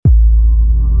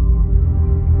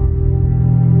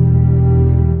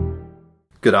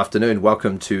Good afternoon.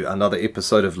 Welcome to another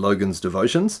episode of Logan's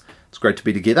Devotions. It's great to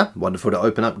be together. Wonderful to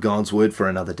open up God's Word for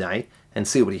another day and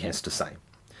see what He has to say.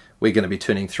 We're going to be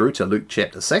turning through to Luke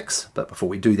chapter 6, but before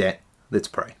we do that, let's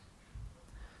pray.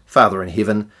 Father in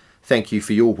heaven, thank you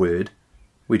for your Word.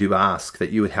 We do ask that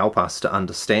you would help us to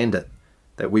understand it,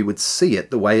 that we would see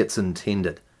it the way it's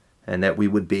intended, and that we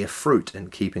would bear fruit in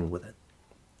keeping with it.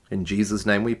 In Jesus'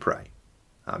 name we pray.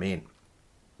 Amen.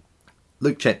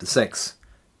 Luke chapter 6.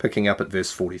 Picking up at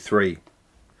verse 43.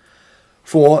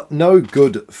 For no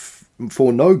good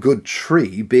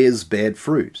tree bears bad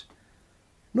fruit,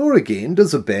 nor again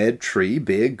does a bad tree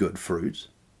bear good fruit.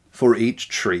 For each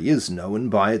tree is known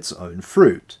by its own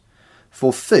fruit.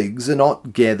 For figs are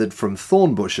not gathered from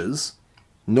thorn bushes,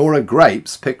 nor are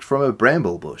grapes picked from a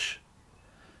bramble bush.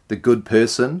 The good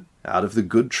person out of the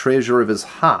good treasure of his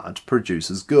heart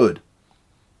produces good,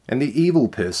 and the evil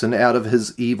person out of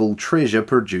his evil treasure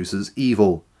produces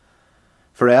evil.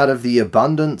 For out of the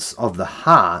abundance of the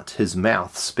heart his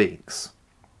mouth speaks.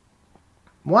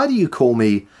 Why do you call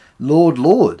me Lord,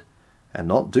 Lord, and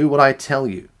not do what I tell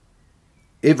you?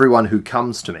 Everyone who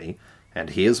comes to me and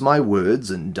hears my words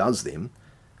and does them,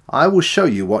 I will show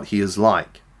you what he is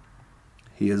like.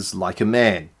 He is like a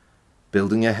man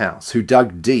building a house, who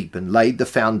dug deep and laid the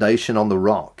foundation on the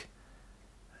rock.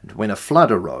 And when a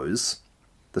flood arose,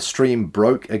 the stream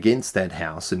broke against that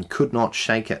house and could not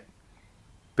shake it,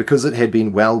 because it had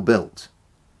been well built.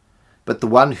 But the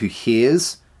one who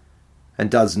hears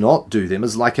and does not do them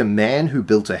is like a man who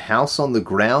built a house on the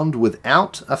ground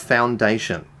without a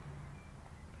foundation.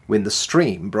 When the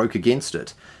stream broke against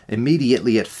it,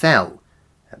 immediately it fell,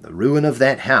 and the ruin of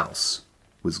that house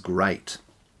was great.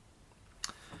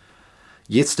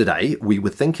 Yesterday, we were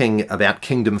thinking about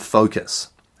kingdom focus,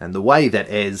 and the way that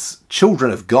as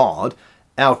children of God,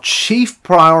 our chief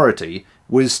priority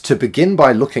was to begin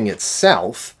by looking at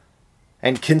self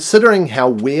and considering how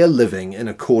we're living in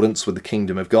accordance with the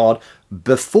kingdom of God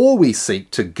before we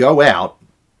seek to go out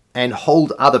and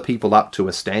hold other people up to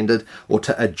a standard or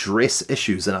to address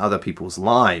issues in other people's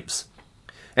lives.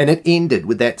 And it ended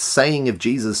with that saying of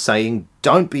Jesus saying,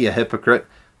 "Don't be a hypocrite,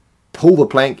 pull the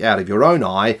plank out of your own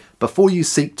eye before you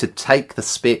seek to take the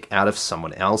speck out of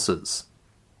someone else's."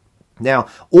 Now,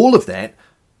 all of that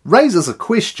raises a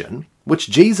question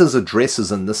which Jesus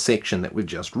addresses in this section that we've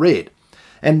just read.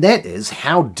 And that is,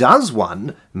 how does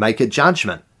one make a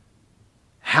judgment?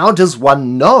 How does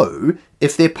one know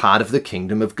if they're part of the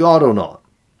kingdom of God or not?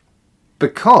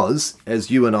 Because, as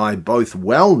you and I both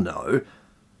well know,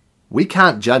 we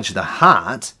can't judge the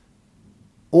heart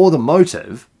or the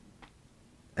motive,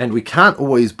 and we can't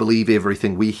always believe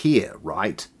everything we hear,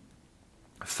 right?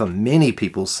 For many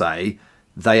people say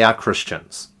they are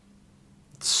Christians.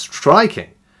 It's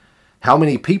striking how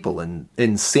many people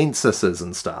in censuses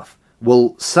and stuff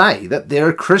will say that they're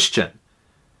a Christian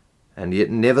and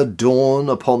yet never dawn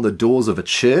upon the doors of a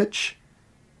church,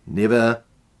 never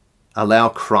allow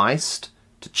Christ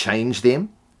to change them,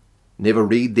 never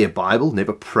read their Bible,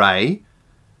 never pray,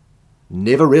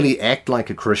 never really act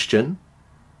like a Christian,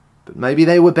 but maybe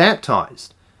they were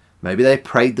baptized, maybe they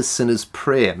prayed the sinner's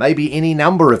prayer, maybe any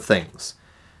number of things.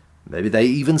 Maybe they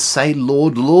even say,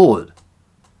 "Lord, Lord."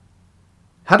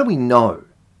 How do we know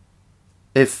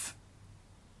if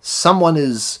someone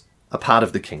is a part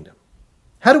of the kingdom?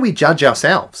 How do we judge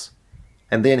ourselves?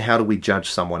 And then how do we judge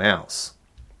someone else?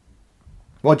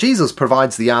 Well, Jesus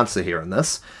provides the answer here in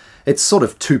this. It's sort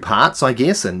of two parts, I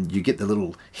guess, and you get the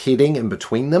little heading in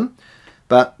between them.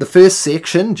 But the first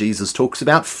section, Jesus talks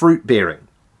about fruit bearing.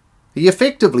 He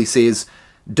effectively says,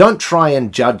 don't try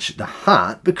and judge the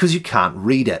heart because you can't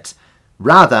read it.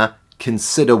 Rather,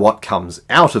 consider what comes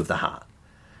out of the heart.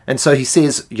 And so he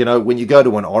says, when you go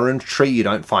to an orange tree, you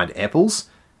don't find apples.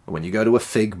 When you go to a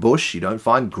fig bush, you don't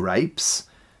find grapes.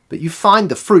 But you find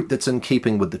the fruit that's in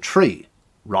keeping with the tree,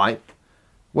 right?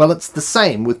 Well, it's the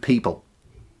same with people.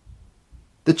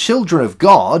 The children of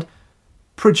God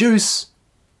produce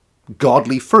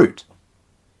godly fruit.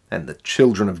 And the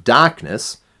children of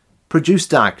darkness produce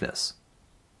darkness.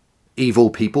 Evil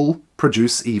people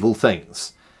produce evil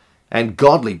things. And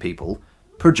godly people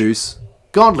produce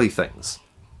godly things.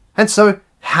 And so,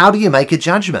 how do you make a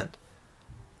judgment?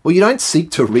 Well, you don't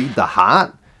seek to read the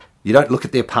heart. You don't look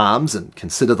at their palms and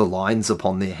consider the lines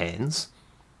upon their hands.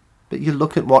 But you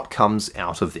look at what comes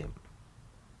out of them.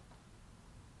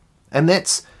 And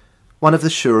that's one of the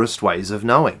surest ways of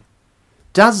knowing.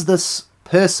 Does this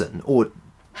person, or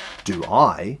do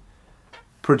I,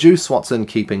 produce what's in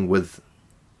keeping with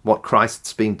what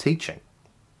Christ's been teaching?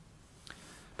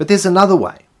 But there's another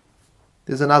way.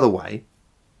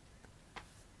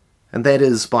 And that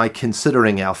is by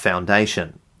considering our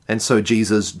foundation. And so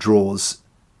Jesus draws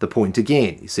the point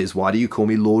again. He says, why do you call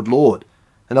me Lord, Lord?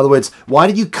 In other words,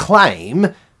 why do you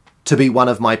claim to be one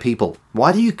of my people?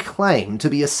 Why do you claim to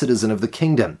be a citizen of the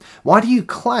kingdom? Why do you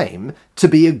claim to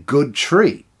be a good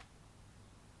tree?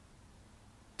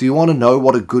 Do you want to know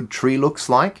what a good tree looks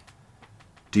like?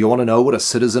 Do you want to know what a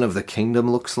citizen of the kingdom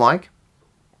looks like?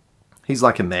 He's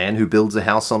like a man who builds a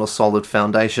house on a solid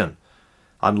foundation,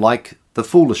 unlike the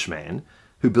foolish man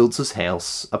who builds his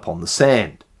house upon the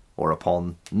sand, or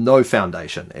upon no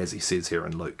foundation, as he says here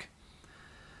in Luke.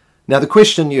 Now, the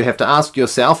question you have to ask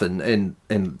yourself, in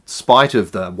spite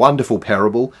of the wonderful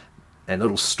parable and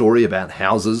little story about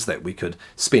houses that we could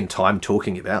spend time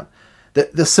talking about,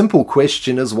 the simple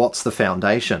question is, what's the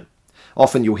foundation?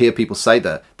 Often you'll hear people say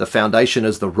that the foundation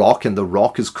is the rock and the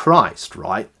rock is Christ,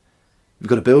 right? You've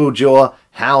got to build your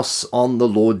house on the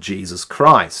Lord Jesus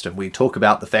Christ. And we talk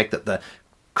about the fact that the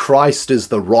Christ is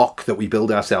the rock that we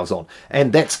build ourselves on.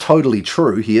 And that's totally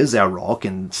true. He is our rock,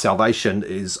 and salvation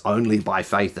is only by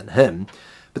faith in him.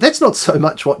 But that's not so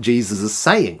much what Jesus is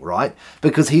saying, right?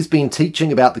 Because he's been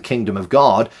teaching about the kingdom of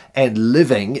God and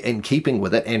living in keeping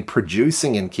with it and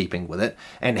producing in keeping with it,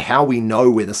 and how we know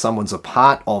whether someone's a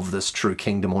part of this true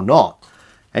kingdom or not.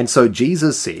 And so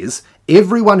Jesus says,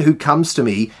 everyone who comes to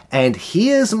me and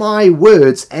hears my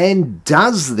words and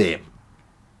does them,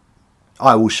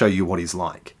 I will show you what he's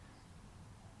like.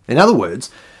 In other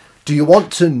words, do you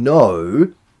want to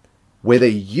know whether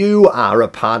you are a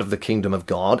part of the kingdom of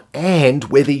God, and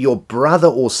whether your brother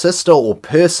or sister or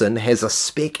person has a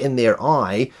speck in their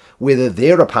eye, whether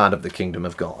they're a part of the kingdom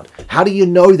of God? How do you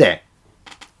know that?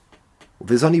 Well,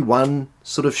 there's only one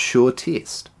sort of sure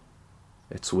test.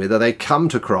 It's whether they come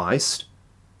to Christ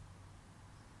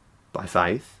by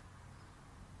faith,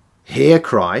 hear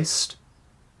Christ,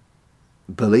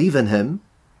 believe in him,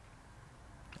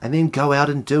 and then go out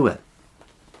and do it.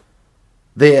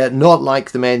 They're not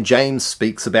like the man James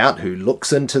speaks about, who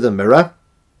looks into the mirror,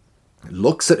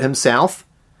 looks at himself,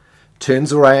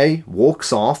 turns away,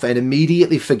 walks off, and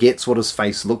immediately forgets what his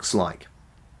face looks like.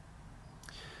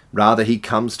 Rather, he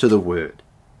comes to the Word,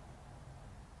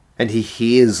 and he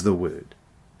hears the Word,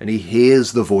 and he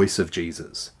hears the voice of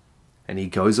Jesus, and he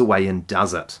goes away and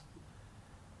does it.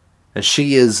 And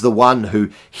she is the one who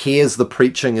hears the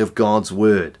preaching of God's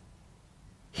Word,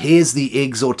 hears the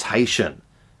exhortation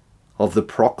of the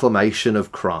proclamation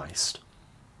of Christ,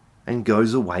 and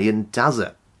goes away and does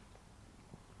it.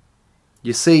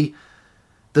 You see,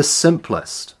 the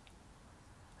simplest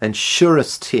and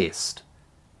surest test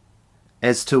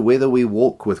as to whether we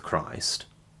walk with Christ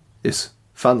is,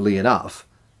 funnily enough,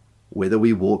 whether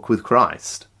we walk with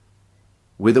Christ,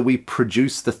 whether we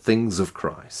produce the things of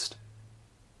Christ,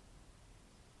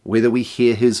 whether we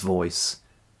hear his voice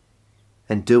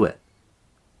and do it,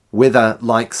 whether,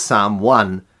 like Psalm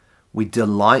 1, we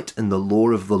delight in the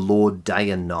law of the Lord day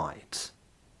and night.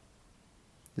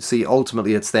 You see,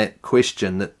 ultimately it's that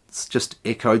question that's just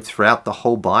echoed throughout the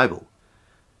whole Bible.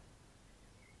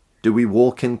 Do we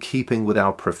walk in keeping with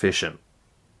our profession?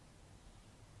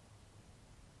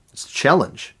 It's a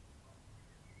challenge.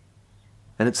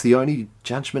 And it's the only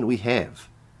judgment we have.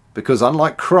 Because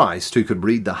unlike Christ, who could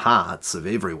read the hearts of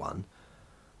everyone,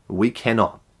 we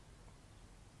cannot.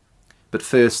 But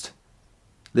first,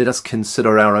 let us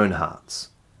consider our own hearts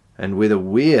and whether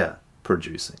we're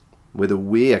producing, whether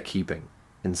we're keeping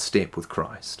in step with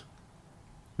Christ.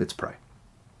 Let's pray.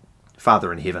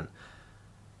 Father in heaven,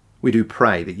 we do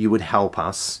pray that you would help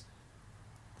us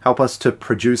to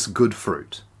produce good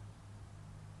fruit.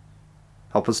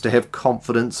 Help us to have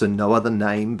confidence in no other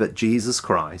name but Jesus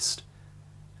Christ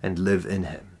and live in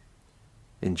him.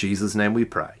 In Jesus' name we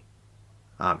pray.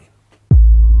 Amen.